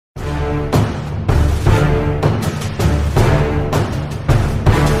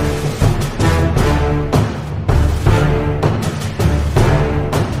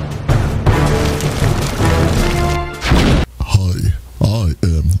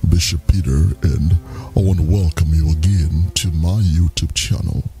Bishop Peter, and I want to welcome you again to my YouTube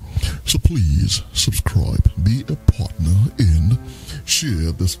channel. So please subscribe, be a partner, and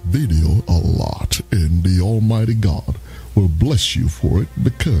share this video a lot, and the Almighty God will bless you for it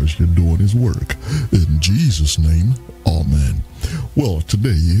because you're doing His work. In Jesus' name, amen. Well,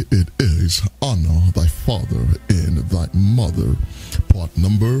 today it is Honor Thy Father and Thy Mother, part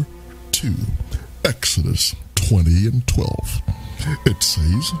number 2, Exodus 20 and 12. It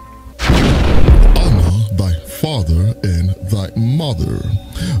says, Honor thy father and thy mother,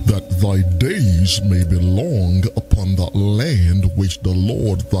 that thy days may be long upon the land which the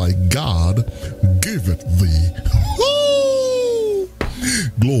Lord thy God giveth thee. Woo!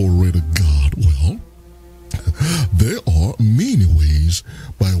 Glory to God. Well, there are many ways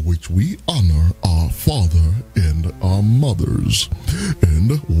by which we honor our father and our mothers.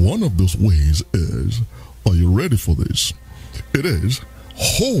 And one of those ways is, are you ready for this? It is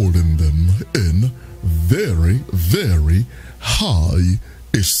holding them in very, very high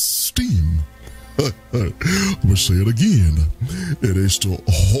esteem. Let me say it again. It is to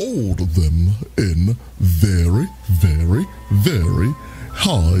hold them in very, very, very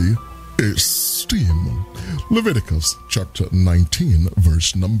high esteem. Leviticus chapter 19,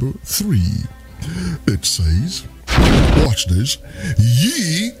 verse number 3. It says, watch this,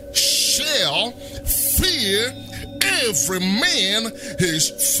 ye shall fear every man his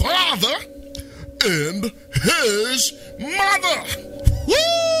father and his mother.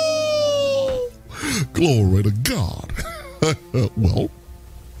 Woo! Glory to God. Well,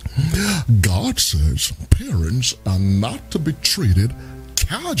 God says parents are not to be treated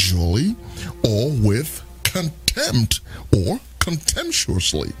casually or with contempt or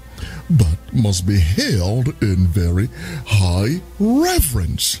contemptuously, but must be held in very high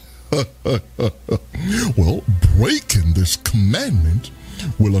reverence. Well, breaking this commandment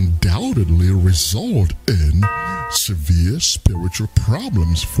will undoubtedly result in severe spiritual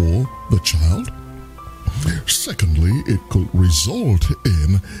problems for the child. Secondly, it could result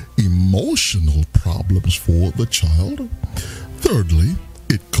in emotional problems for the child. Thirdly,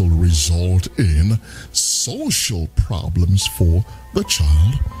 it could result in social problems for the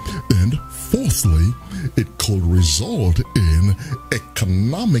child. And fourthly, it could result in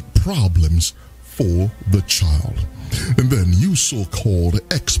economic problems for the child. And then you so-called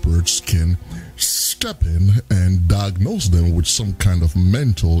experts can step in and diagnose them with some kind of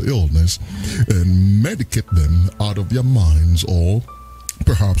mental illness and medicate them out of their minds, or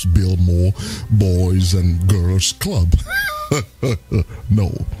perhaps build more boys and girls club.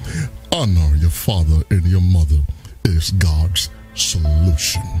 No, honor your father and your mother is God's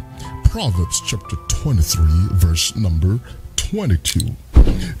solution. Proverbs chapter 23, verse number 22.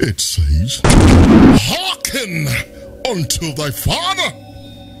 It says, hearken unto thy father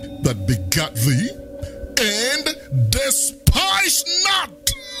that begat thee, and despise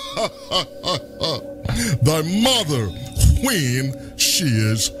not thy mother when she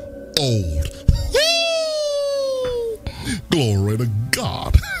is old. Woo! Glory to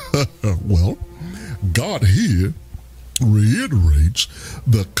God. Well, God here reiterates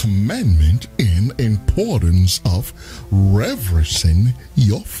the commandment and importance of reverencing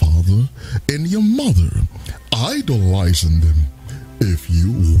your father and your mother, idolizing them, if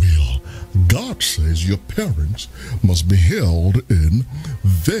you will. God says your parents must be held in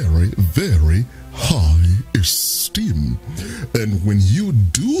very, very high esteem. And when you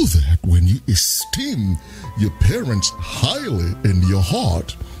do that, when you esteem your parents highly in your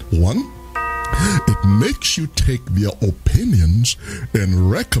heart, one, it makes you take their opinions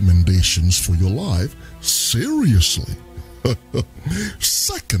and recommendations for your life seriously.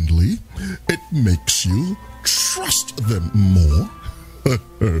 Secondly, it makes you trust them more.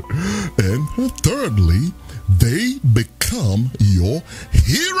 And thirdly, they become your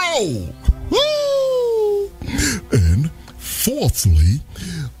hero. Woo! And fourthly,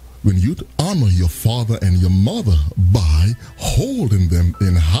 when you honor your father and your mother by holding them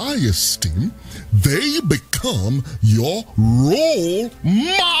in high esteem, they become your role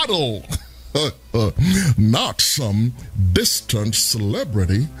model. Not some distant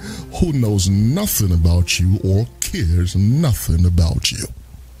celebrity who knows nothing about you or cares nothing about you.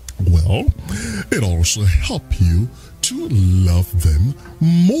 Well, it also helps you to love them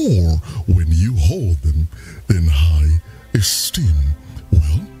more when you hold them in high esteem.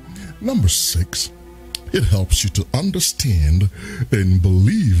 Well, number 6, it helps you to understand and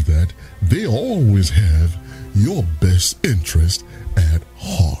believe that they always have your best interest at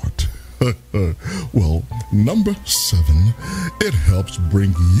heart. Well, number 7, it helps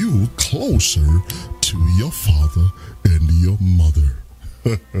bring you closer to your father and your mother.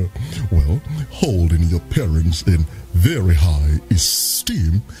 Well, holding your parents in very high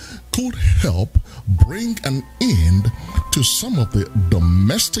esteem could help bring an end to some of the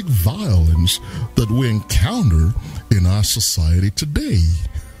domestic violence that we encounter in our society today.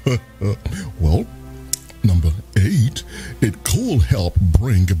 Well, number 8, it could help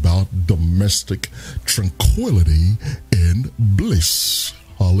bring about domestic tranquility and bliss.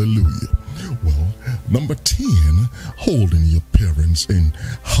 Hallelujah. Well, number 10, holding your parents in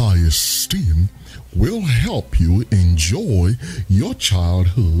high esteem will help you enjoy your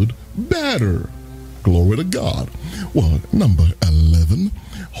childhood better. Glory to God. Well, number 11,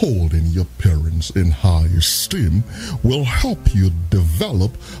 holding your parents in high esteem will help you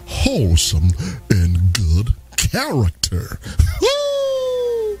develop wholesome and good character.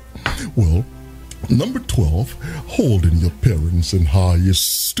 Well, number 12, holding your parents in high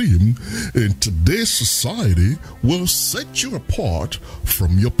esteem in today's society will set you apart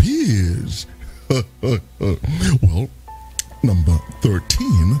from your peers. Well, number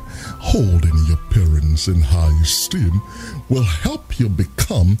 13, holding your parents in high esteem will help you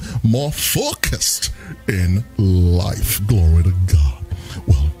become more focused in life. Glory to God.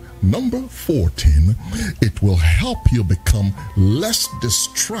 Well, number 14, it will help you become less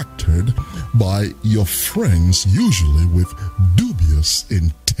distracted by your friends, usually with dubious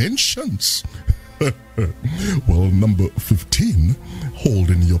intentions. Well, number 15,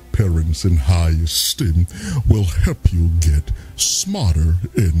 holding your parents in high esteem will help you get smarter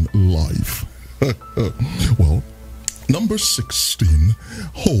in life. Well, number 16,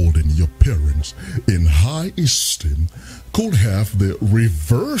 holding your parents in high esteem could have the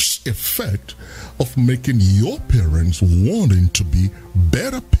reverse effect of making your parents wanting to be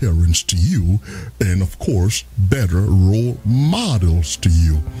better parents to you and, of course, better role models to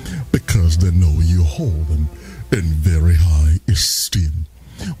you because they know you hold them in very high esteem.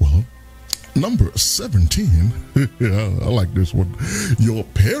 Well, number 17, I like this one. Your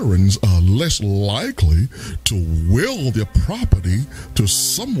parents are less likely to will their property to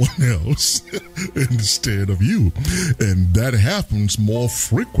someone else instead of you. And that happens more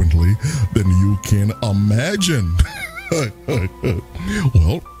frequently than you can imagine.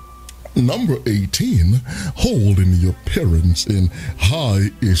 Well, number 18, holding your parents in high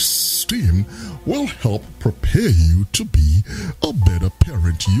esteem will help prepare you to be a better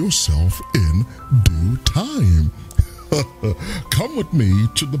parent yourself in due time. Come with me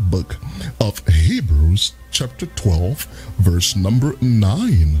to the book of Hebrews chapter 12, verse number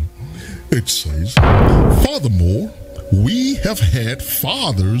 9. It says, "Furthermore, we have had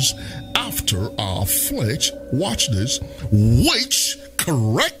fathers after our flesh," watch this, "which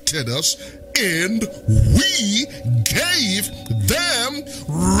corrected us, and we gave them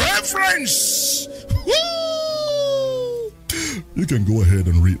reverence." Woo! You can go ahead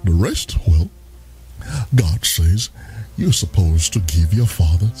and read the rest. Well, God says you're supposed to give your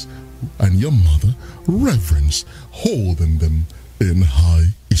fathers and your mother reverence, holding them in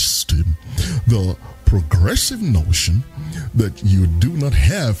high esteem. The progressive notion that you do not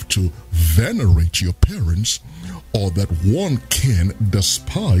have to venerate your parents, or that one can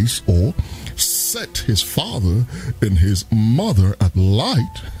despise or set his father and his mother at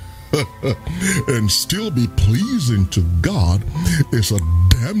light and still be pleasing to God, is a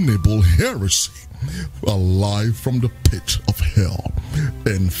damnable heresy, alive from the pit of hell.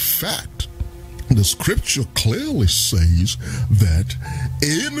 In fact, the scripture clearly says that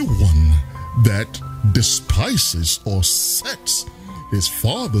anyone that despises or sets his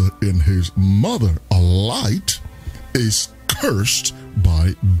father and his mother alight is cursed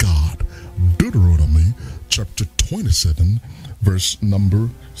by God. Deuteronomy chapter 27, verse number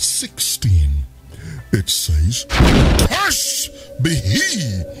 16. It says, "Cursed be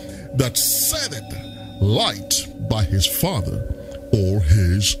he that setteth light by his father or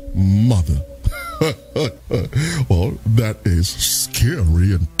his mother." Well, that is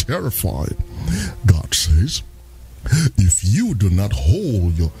scary and terrifying. God says, if you do not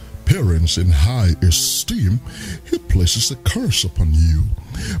hold your parents in high esteem, he places a curse upon you.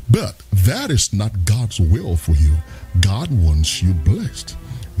 But that is not God's will for you. God wants you blessed.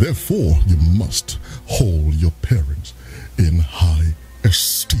 Therefore, you must hold your parents in high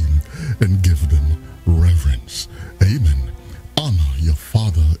esteem and give them reverence. Amen. Honor your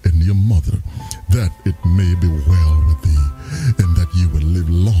father and your mother, that it may be well with thee, and that you will live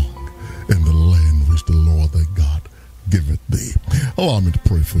long in the land which the Lord thy God giveth thee. Allow me to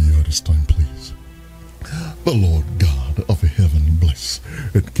pray for you at this time, please. The Lord God of heaven bless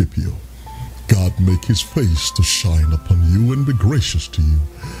and keep you. God make his face to shine upon you and be gracious to you.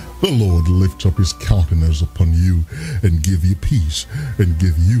 The Lord lift up his countenance upon you and give you peace and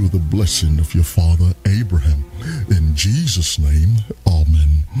give you the blessing of your father Abraham. In Jesus' name,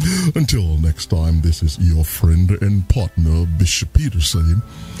 amen. Until next time, this is your friend and partner, Bishop Peter, saying,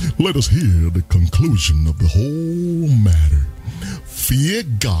 let us hear the conclusion of the whole matter. Fear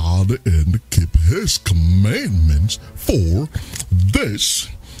God and keep his commandments, for this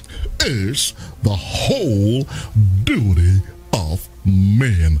is the whole duty of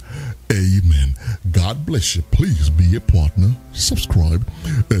man. Amen. God bless you. Please be a partner, subscribe,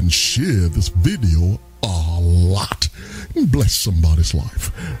 and share this video a lot. Bless somebody's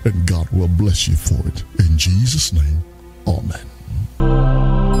life, and God will bless you for it. In Jesus' name, amen.